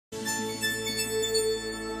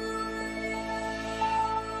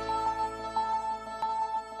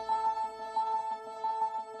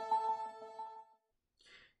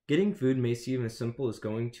Getting food may seem as simple as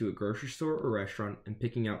going to a grocery store or restaurant and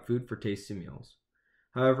picking out food for tasty meals.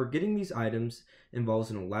 However, getting these items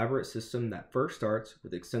involves an elaborate system that first starts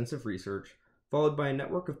with extensive research, followed by a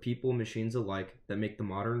network of people and machines alike that make the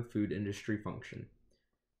modern food industry function.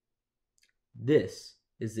 This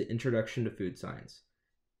is the introduction to food science.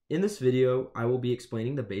 In this video, I will be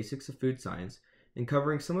explaining the basics of food science and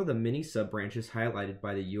covering some of the many sub-branches highlighted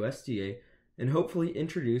by the USDA and hopefully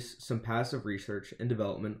introduce some passive research and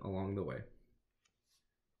development along the way.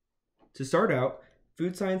 To start out,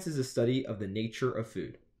 food science is a study of the nature of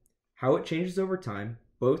food, how it changes over time,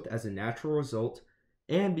 both as a natural result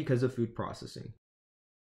and because of food processing.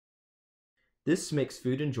 This makes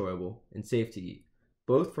food enjoyable and safe to eat,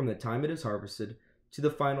 both from the time it is harvested to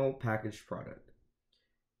the final packaged product.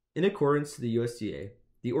 In accordance to the USDA,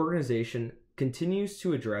 the organization continues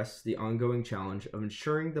to address the ongoing challenge of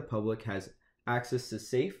ensuring the public has access to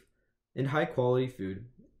safe and high-quality food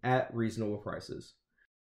at reasonable prices.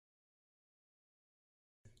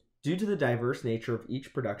 Due to the diverse nature of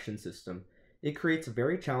each production system, it creates a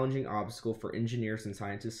very challenging obstacle for engineers and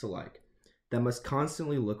scientists alike that must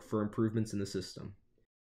constantly look for improvements in the system.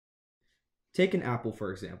 Take an apple,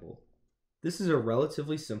 for example. This is a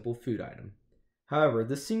relatively simple food item. However,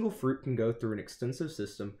 this single fruit can go through an extensive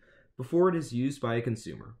system before it is used by a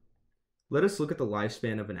consumer. Let us look at the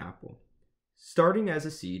lifespan of an apple. Starting as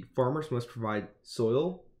a seed, farmers must provide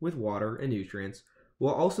soil with water and nutrients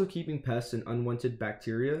while also keeping pests and unwanted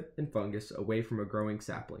bacteria and fungus away from a growing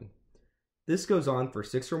sapling. This goes on for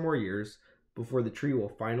 6 or more years before the tree will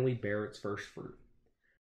finally bear its first fruit.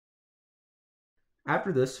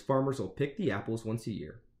 After this, farmers will pick the apples once a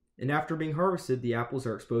year, and after being harvested, the apples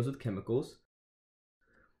are exposed with chemicals,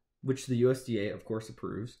 which the USDA of course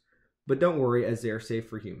approves, but don't worry as they are safe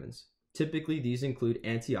for humans. Typically, these include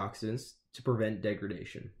antioxidants to prevent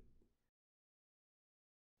degradation.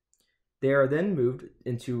 They are then moved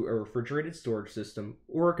into a refrigerated storage system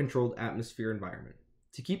or a controlled atmosphere environment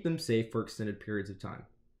to keep them safe for extended periods of time.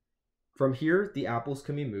 From here, the apples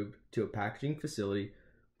can be moved to a packaging facility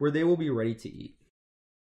where they will be ready to eat.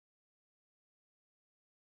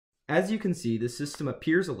 As you can see, the system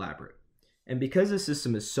appears elaborate, and because the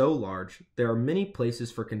system is so large, there are many places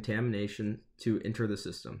for contamination to enter the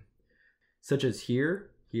system, such as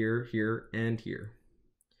here, here, here, and here.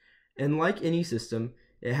 And like any system,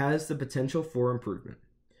 it has the potential for improvement.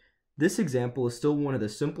 This example is still one of the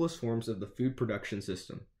simplest forms of the food production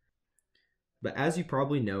system. But as you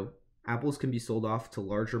probably know, apples can be sold off to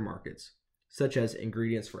larger markets, such as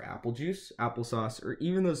ingredients for apple juice, applesauce, or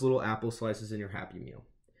even those little apple slices in your Happy Meal.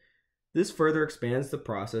 This further expands the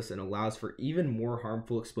process and allows for even more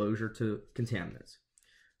harmful exposure to contaminants.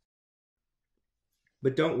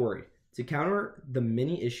 But don't worry. To counter the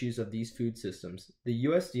many issues of these food systems, the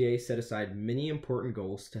USDA set aside many important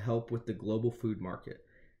goals to help with the global food market.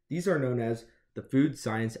 These are known as the Food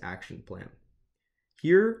Science Action Plan.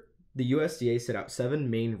 Here, the USDA set out 7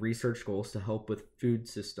 main research goals to help with food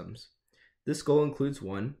systems. This goal includes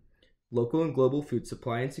 1, local and global food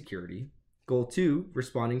supply and security. Goal 2,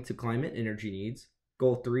 responding to climate and energy needs.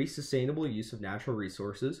 Goal 3, sustainable use of natural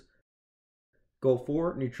resources. Goal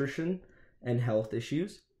 4, nutrition and health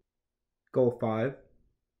issues. Goal 5,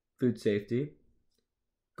 food safety.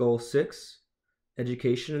 Goal 6,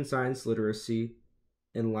 education and science literacy.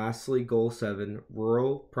 And lastly, Goal 7,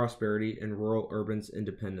 rural prosperity and rural urban's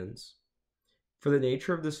independence. For the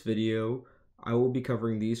nature of this video, I will be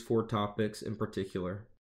covering these 4 topics in particular.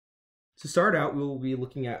 To start out, we will be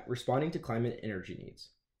looking at responding to climate and energy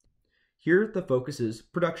needs. Here, the focus is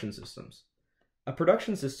production systems. A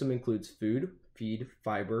production system includes food, feed,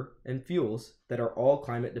 fiber, and fuels that are all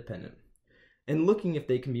climate dependent, and looking if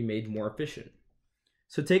they can be made more efficient.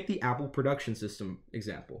 So take the apple production system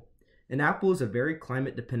example. An apple is a very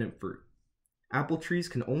climate dependent fruit. Apple trees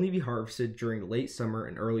can only be harvested during late summer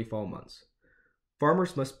and early fall months.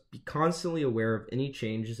 Farmers must be constantly aware of any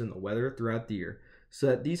changes in the weather throughout the year so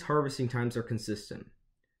that these harvesting times are consistent.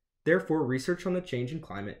 Therefore, research on the change in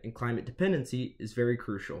climate and climate dependency is very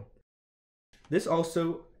crucial. This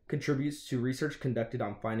also contributes to research conducted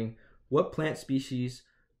on finding what plant species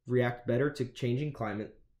react better to changing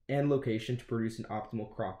climate and location to produce an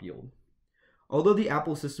optimal crop yield. Although the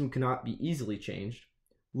apple system cannot be easily changed,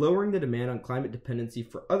 lowering the demand on climate dependency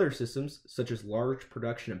for other systems, such as large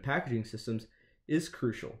production and packaging systems, is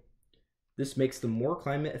crucial. This makes them more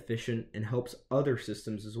climate efficient and helps other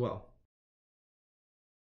systems as well.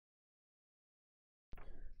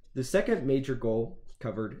 The second major goal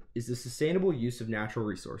covered is the sustainable use of natural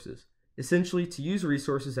resources, essentially to use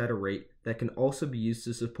resources at a rate that can also be used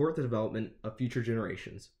to support the development of future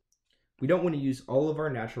generations. We don't want to use all of our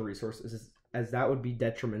natural resources as that would be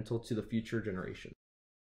detrimental to the future generation.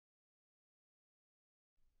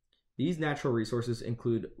 These natural resources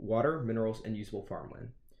include water, minerals, and usable farmland.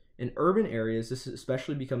 In urban areas, this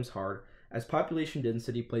especially becomes hard as population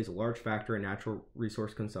density plays a large factor in natural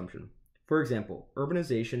resource consumption. For example,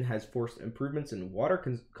 urbanization has forced improvements in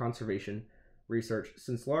water conservation research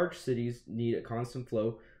since large cities need a constant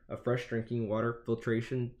flow of fresh drinking water,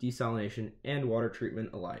 filtration, desalination, and water treatment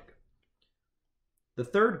alike. The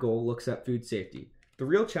third goal looks at food safety. The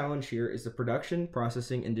real challenge here is the production,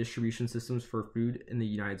 processing, and distribution systems for food in the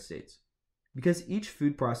United States. Because each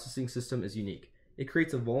food processing system is unique, it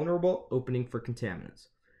creates a vulnerable opening for contaminants.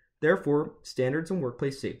 Therefore, standards in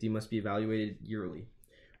workplace safety must be evaluated yearly.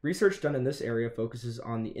 Research done in this area focuses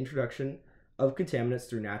on the introduction of contaminants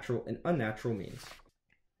through natural and unnatural means.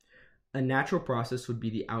 A natural process would be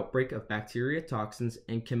the outbreak of bacteria, toxins,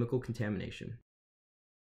 and chemical contamination.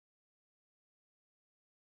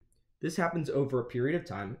 This happens over a period of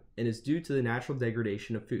time and is due to the natural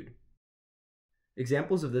degradation of food.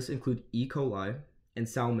 Examples of this include E. coli and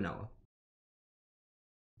Salmonella.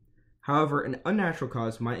 However, an unnatural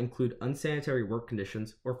cause might include unsanitary work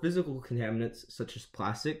conditions or physical contaminants such as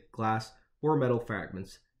plastic, glass, or metal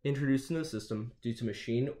fragments introduced into the system due to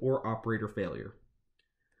machine or operator failure.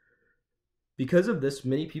 Because of this,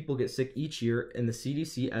 many people get sick each year, and the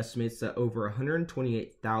CDC estimates that over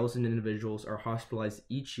 128,000 individuals are hospitalized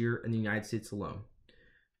each year in the United States alone.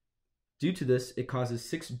 Due to this, it causes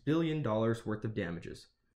 $6 billion worth of damages.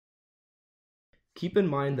 Keep in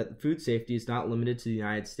mind that food safety is not limited to the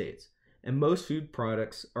United States, and most food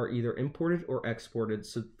products are either imported or exported,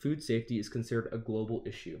 so food safety is considered a global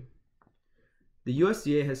issue. The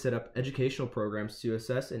USDA has set up educational programs to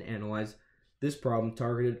assess and analyze this problem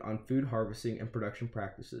targeted on food harvesting and production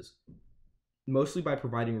practices, mostly by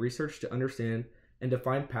providing research to understand and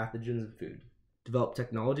define pathogens in food, develop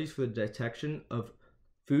technologies for the detection of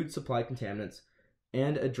food supply contaminants,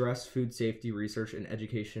 and address food safety research and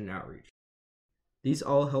education and outreach. These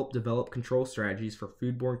all help develop control strategies for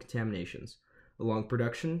foodborne contaminations along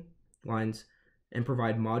production lines and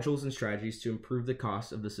provide modules and strategies to improve the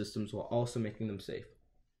cost of the systems while also making them safe.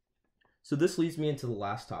 So this leads me into the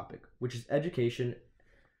last topic, which is education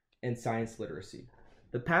and science literacy.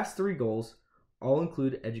 The past three goals all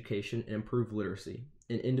include education and improved literacy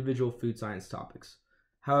in individual food science topics.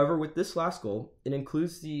 However, with this last goal, it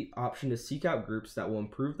includes the option to seek out groups that will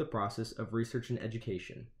improve the process of research and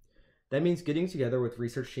education. That means getting together with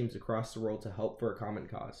research teams across the world to help for a common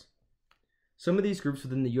cause. Some of these groups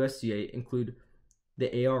within the USDA include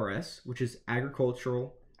the ARS, which is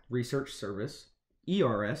Agricultural Research Service,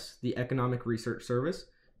 ERS, the Economic Research Service,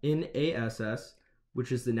 NASS,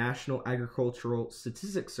 which is the National Agricultural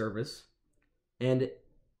Statistics Service, and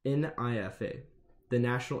NIFA, the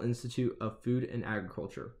National Institute of Food and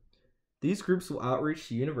Agriculture. These groups will outreach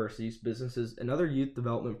to universities, businesses, and other youth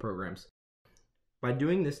development programs. By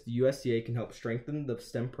doing this, the USDA can help strengthen the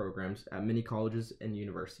STEM programs at many colleges and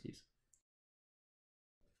universities.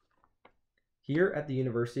 Here at the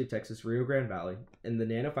University of Texas Rio Grande Valley, in the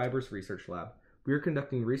Nanofibers Research Lab, we are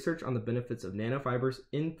conducting research on the benefits of nanofibers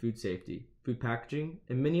in food safety, food packaging,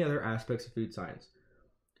 and many other aspects of food science.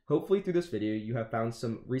 Hopefully through this video, you have found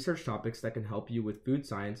some research topics that can help you with food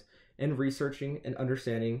science and researching and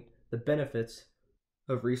understanding the benefits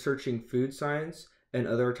of researching food science and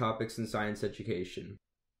other topics in science education,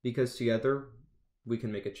 because together we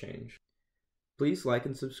can make a change. Please like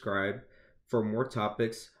and subscribe for more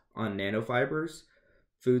topics on nanofibers,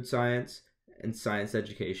 food science, and science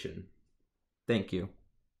education. Thank you.